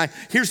Angie and I,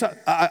 here's how,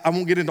 I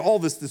won't get into all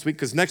this week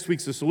because next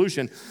week's the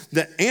solution,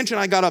 that Angie and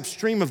I got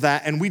upstream of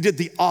that, and we did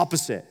the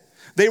opposite.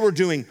 They were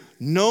doing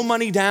no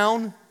money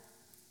down,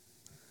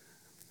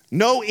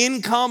 no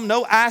income,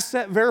 no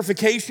asset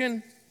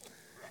verification,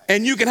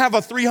 and you can have a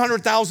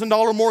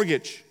 $300,000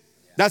 mortgage.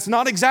 That's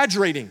not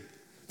exaggerating.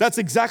 That's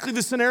exactly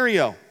the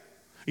scenario.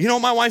 You know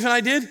what my wife and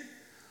I did?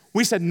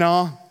 We said,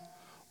 nah,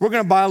 we're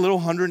gonna buy a little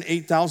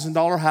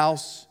 $108,000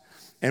 house,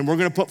 and we're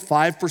gonna put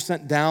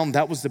 5% down.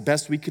 That was the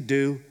best we could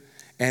do.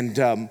 And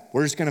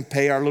we're just gonna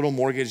pay our little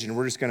mortgage, and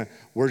we're just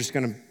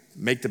gonna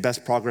make the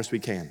best progress we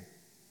can.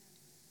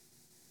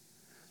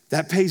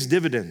 That pays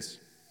dividends.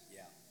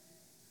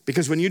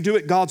 Because when you do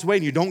it God's way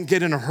and you don't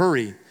get in a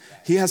hurry,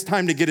 He has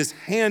time to get His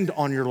hand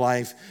on your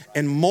life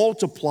and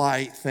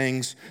multiply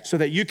things so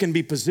that you can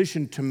be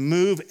positioned to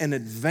move and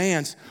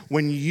advance.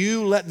 When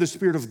you let the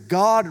Spirit of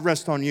God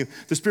rest on you,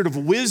 the Spirit of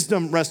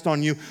wisdom rest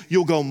on you,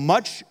 you'll go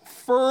much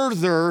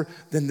further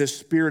than the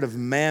spirit of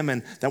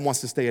mammon that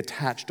wants to stay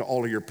attached to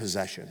all of your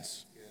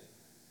possessions.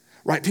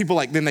 Right? People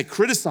then they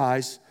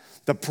criticize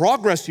the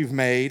progress you've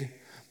made,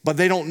 but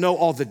they don't know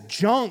all the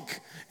junk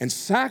and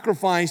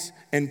sacrifice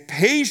and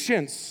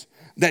patience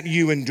that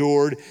you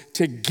endured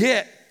to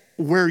get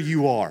where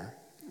you are.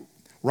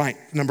 Right,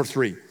 number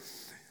 3.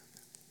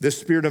 The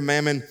spirit of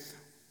mammon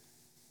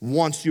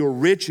wants your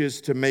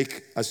riches to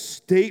make a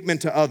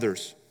statement to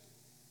others.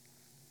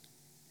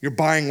 You're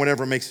buying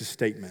whatever makes a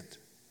statement.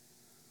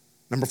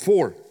 Number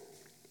 4,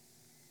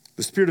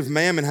 the spirit of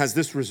mammon has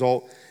this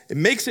result. It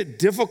makes it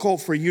difficult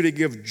for you to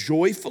give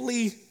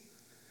joyfully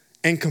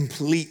and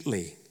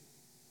completely.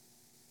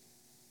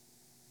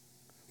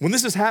 When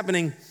this is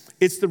happening,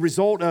 it's the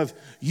result of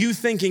you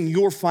thinking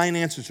your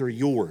finances are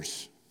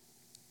yours.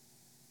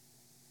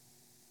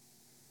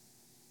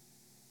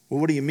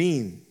 Well, what do you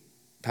mean,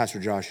 Pastor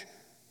Josh?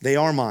 They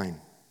are mine.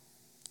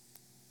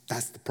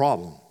 That's the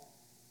problem.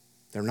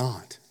 They're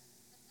not.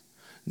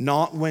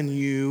 Not when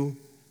you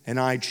and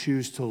I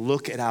choose to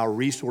look at our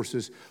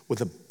resources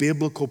with a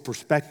biblical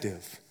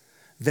perspective.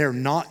 They're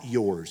not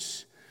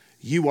yours.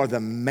 You are the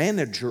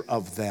manager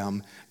of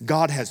them.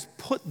 God has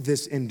put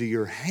this into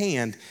your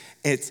hand.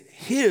 It's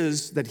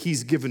His that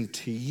He's given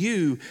to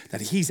you,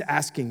 that He's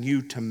asking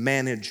you to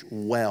manage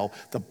well.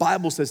 The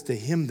Bible says, to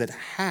him that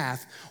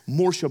hath,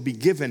 more shall be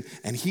given,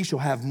 and he shall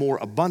have more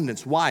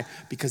abundance. Why?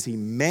 Because he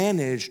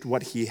managed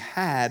what he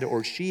had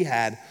or she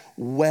had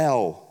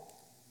well.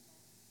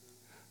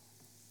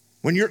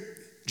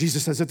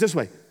 Jesus says it this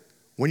way,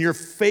 when you're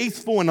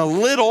faithful in a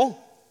little,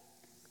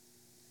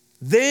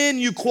 then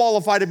you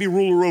qualify to be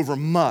ruler over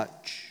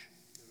much.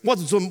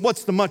 What's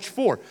the much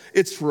for?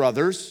 It's for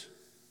others.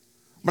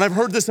 But I've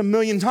heard this a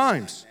million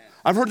times.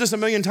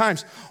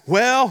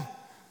 Well,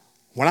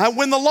 when I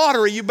win the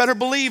lottery, you better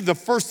believe the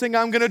first thing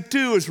I'm gonna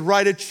do is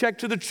write a check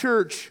to the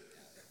church.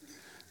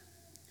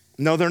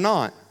 No, they're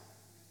not.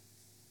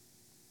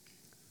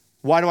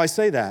 Why do I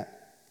say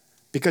that?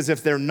 Because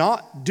if they're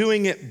not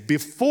doing it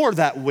before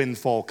that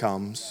windfall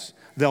comes,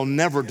 they'll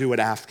never do it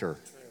after.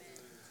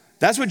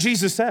 That's what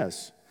Jesus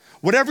says.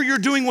 Whatever you're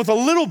doing with a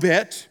little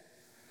bit,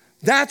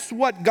 that's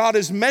what God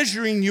is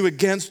measuring you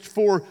against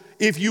for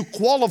if you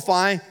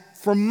qualify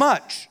for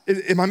much.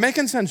 Am I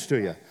making sense to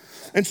you?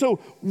 And so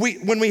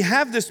when we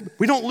have this,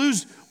 we don't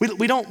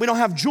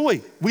have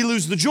joy. We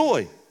lose the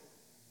joy.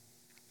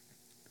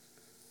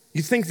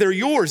 You think they're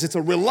yours. It's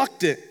a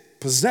reluctant,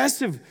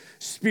 possessive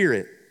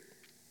spirit.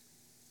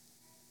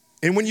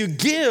 And when you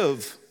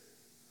give,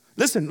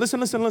 listen.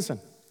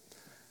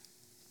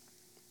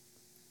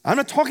 I'm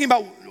not talking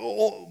about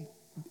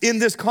in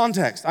this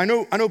context. I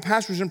know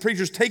pastors and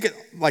preachers take it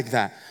like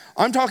that.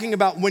 I'm talking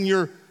about when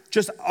you're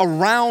just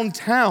around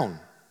town.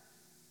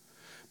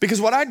 Because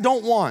what I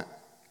don't want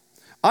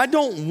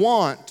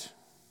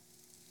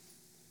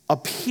a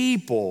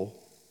people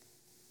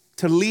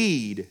to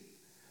lead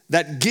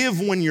that give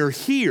when you're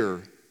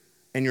here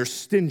and you're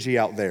stingy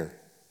out there.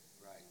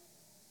 Right.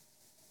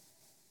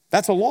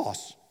 That's a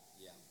loss.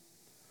 Yeah.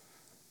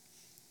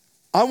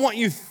 I want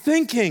you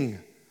thinking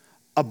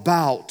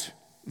about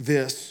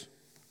this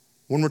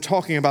when we're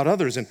talking about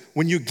others. And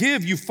when you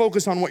give, you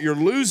focus on what you're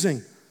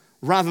losing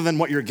rather than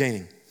what you're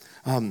gaining.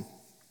 On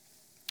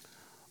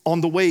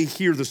the way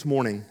here this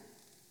morning,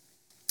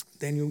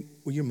 Daniel,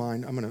 will you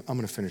mind? I'm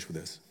gonna finish with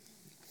this.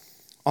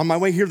 On my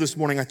way here this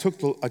morning, I took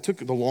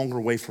the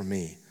longer way from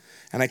me,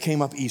 and I came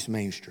up East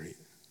Main Street.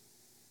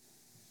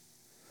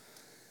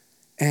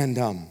 And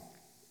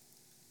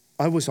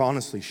I was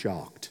honestly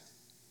shocked.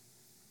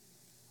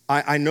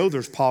 I know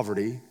there's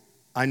poverty.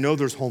 I know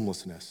there's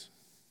homelessness.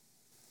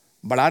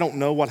 But I don't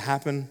know what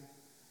happened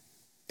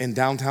in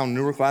downtown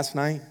Newark last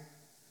night,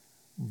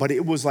 but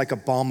it was like a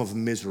bomb of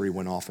misery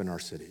went off in our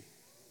city.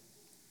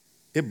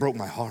 It broke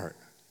my heart.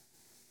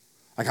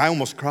 Like I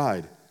almost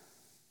cried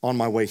on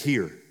my way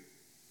here.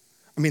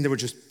 I mean, there were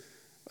just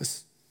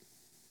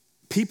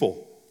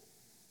people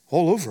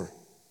all over.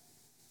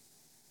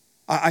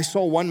 I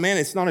saw one man,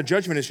 it's not a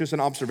judgment, it's just an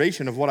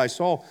observation of what I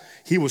saw.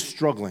 He was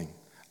struggling.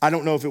 I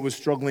don't know if it was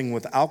struggling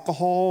with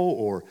alcohol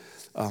or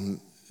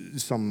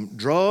some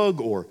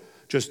drug or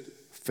just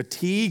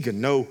fatigue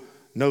and no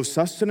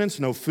sustenance,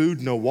 no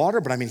food, no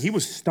water. But I mean, he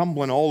was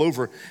stumbling all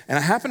over. And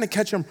I happened to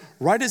catch him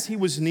right as he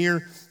was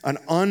near an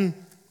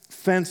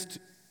unfenced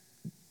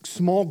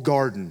small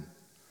garden.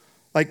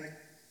 Like,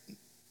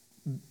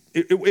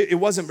 it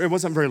wasn't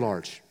very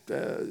large.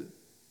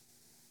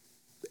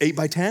 8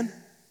 by 10.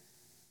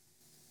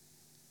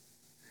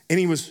 And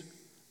he was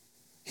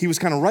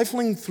kind of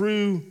rifling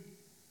through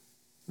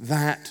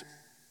that,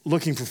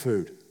 looking for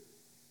food,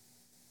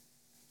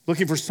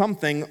 looking for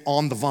something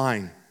on the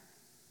vine,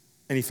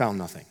 and he found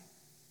nothing.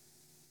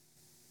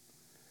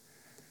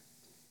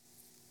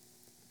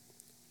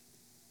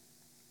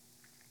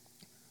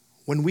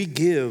 When we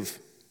give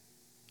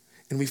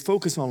and we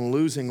focus on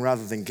losing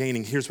rather than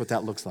gaining, here's what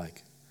that looks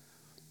like.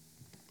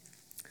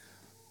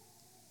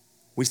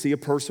 We see a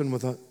person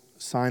with a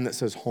sign that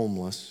says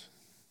homeless,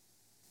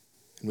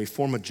 and we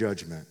form a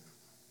judgment.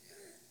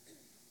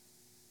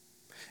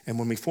 And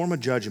when we form a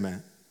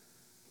judgment,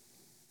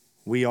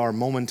 we are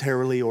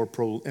momentarily or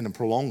in a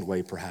prolonged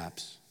way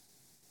perhaps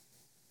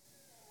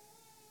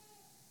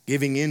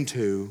giving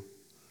into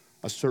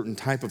a certain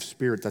type of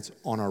spirit that's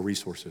on our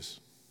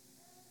resources.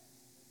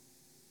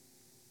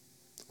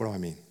 What do I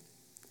mean?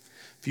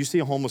 If you see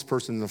a homeless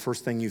person, the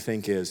first thing you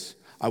think is,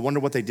 I wonder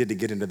what they did to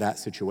get into that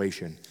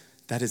situation.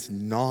 That is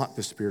not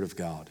the Spirit of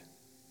God.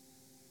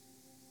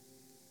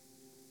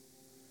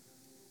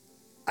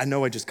 I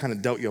know I just kind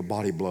of dealt you a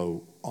body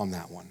blow on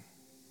that one.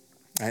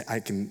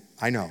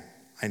 I know.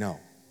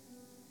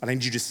 But I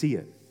need you to see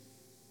it.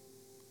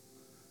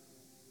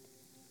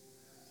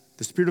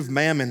 The spirit of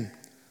mammon,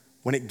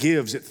 when it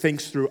gives, it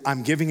thinks through,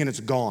 I'm giving and it's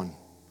gone.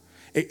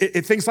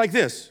 It thinks like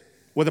this.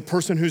 With a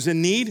person who's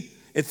in need,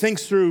 it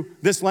thinks through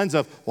this lens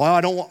of, well,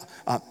 I don't want,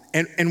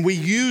 and we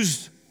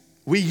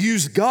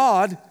use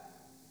God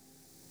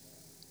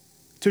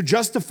to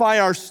justify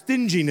our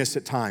stinginess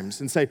at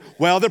times and say,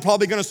 well, they're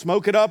probably going to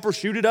smoke it up or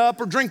shoot it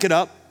up or drink it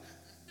up.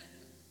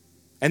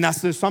 And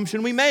that's the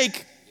assumption we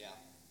make. Yeah.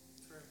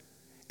 True.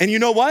 And you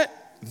know what?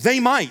 They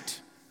might.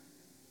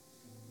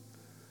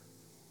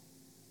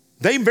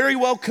 They very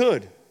well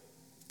could.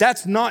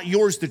 That's not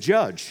yours to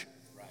judge.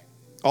 Right.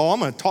 Oh, I'm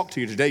going to talk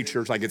to you today,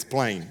 church, like it's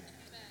plain. Amen.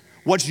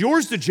 What's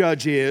yours to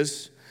judge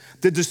is,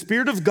 did the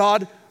Spirit of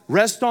God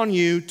rest on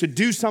you to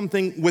do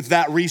something with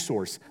that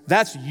resource?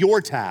 That's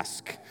your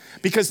task.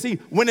 Because see,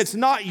 when it's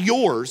not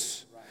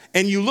yours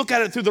and you look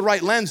at it through the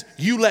right lens,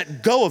 you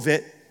let go of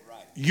it.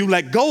 You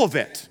let go of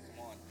it.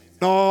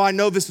 Oh, I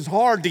know this is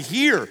hard to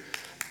hear.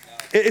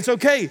 It's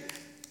okay,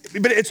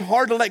 but it's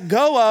hard to let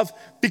go of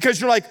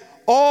because you're like,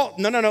 oh,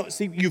 no.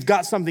 See, you've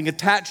got something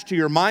attached to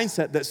your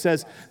mindset that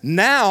says,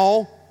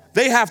 now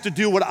they have to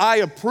do what I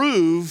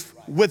approve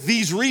with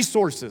these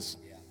resources.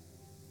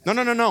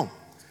 No.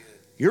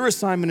 Your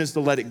assignment is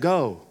to let it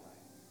go.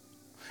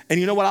 And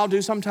you know what I'll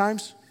do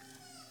sometimes?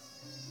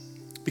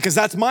 Because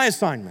that's my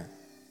assignment.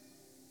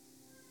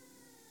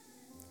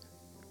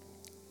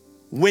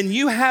 When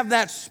you have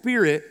that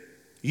spirit,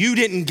 you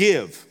didn't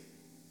give.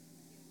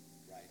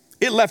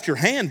 It left your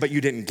hand, but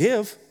you didn't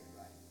give.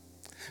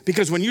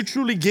 Because when you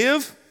truly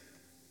give,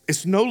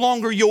 it's no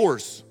longer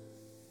yours.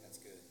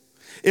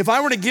 If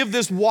I were to give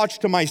this watch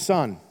to my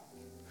son,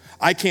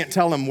 I can't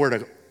tell him where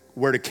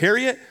to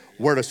carry it,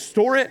 where to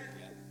store it,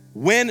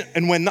 when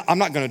and when not. I'm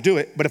not going to do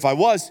it, but if I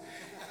was.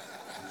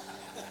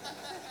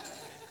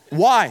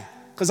 Why?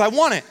 Because I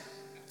want it.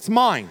 It's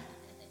mine.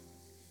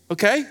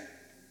 Okay?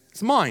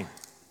 It's mine.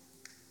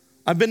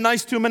 I've been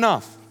nice to him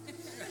enough.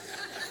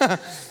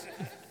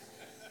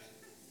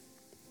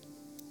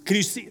 Can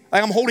you see?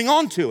 Like, I'm holding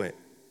on to it.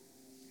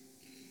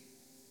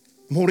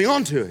 I'm holding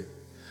on to it.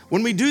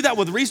 When we do that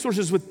with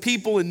resources, with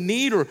people in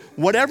need, or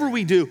whatever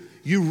we do,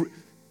 you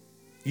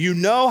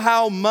know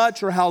how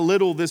much or how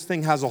little this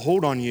thing has a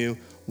hold on you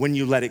when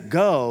you let it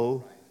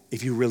go,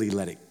 if you really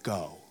let it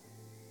go.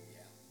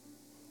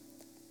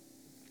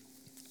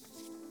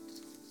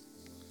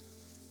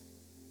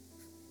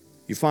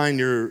 You find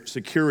your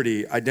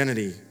security,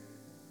 identity,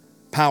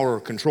 power,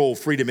 control,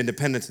 freedom,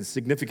 independence, and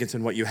significance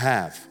in what you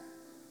have.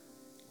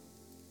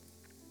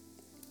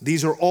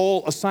 These are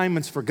all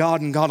assignments for God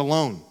and God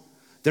alone.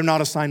 They're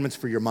not assignments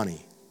for your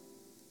money.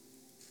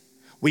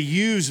 We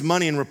use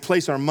money and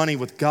replace our money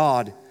with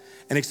God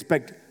and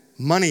expect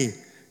money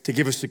to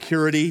give us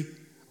security,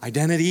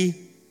 identity,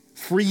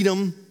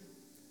 freedom,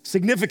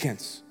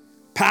 significance,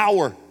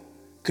 power,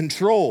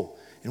 control.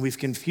 And we've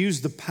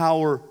confused the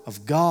power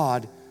of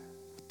God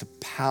with the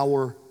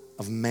power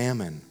of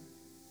mammon.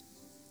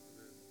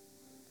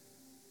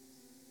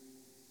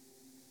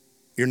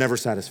 You're never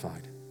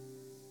satisfied.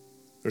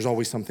 There's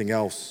always something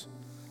else,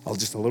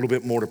 just a little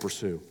bit more to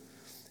pursue.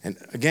 And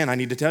again, I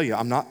need to tell you,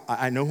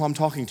 I know who I'm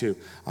talking to.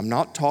 I'm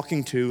not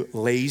talking to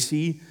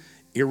lazy,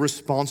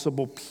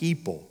 irresponsible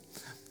people.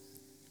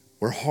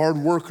 We're hard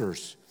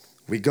workers.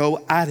 We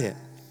go at it.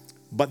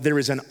 But there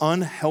is an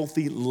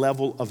unhealthy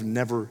level of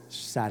never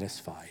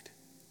satisfied.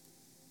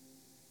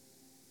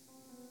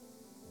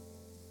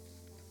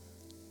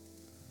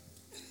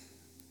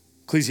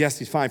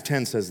 Ecclesiastes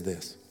 5:10 says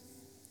this: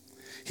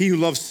 he who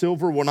loves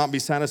silver will not be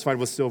satisfied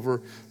with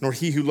silver, nor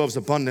he who loves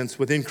abundance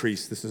with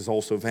increase. This is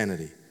also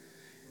vanity.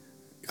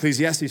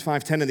 Ecclesiastes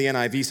 5:10 in the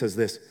NIV says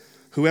this: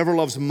 whoever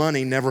loves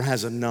money never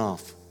has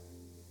enough,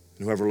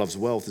 and whoever loves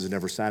wealth is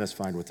never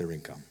satisfied with their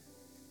income.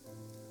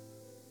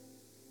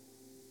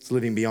 It's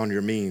living beyond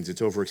your means.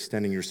 It's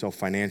overextending yourself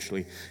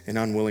financially and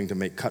unwilling to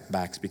make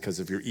cutbacks because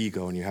of your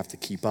ego, and you have to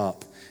keep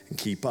up and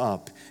keep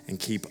up and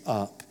keep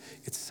up.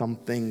 It's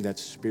something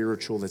that's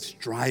spiritual, that's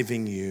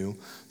driving you,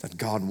 that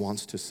God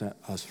wants to set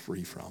us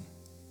free from.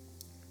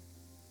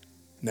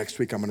 Next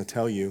week, I'm going to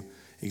tell you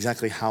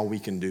exactly how we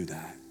can do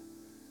that.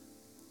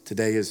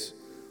 Today is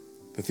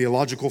the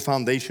theological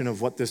foundation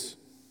of what this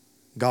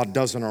God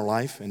does in our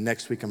life, and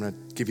next week, I'm going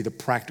to give you the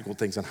practical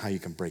things on how you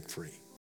can break free.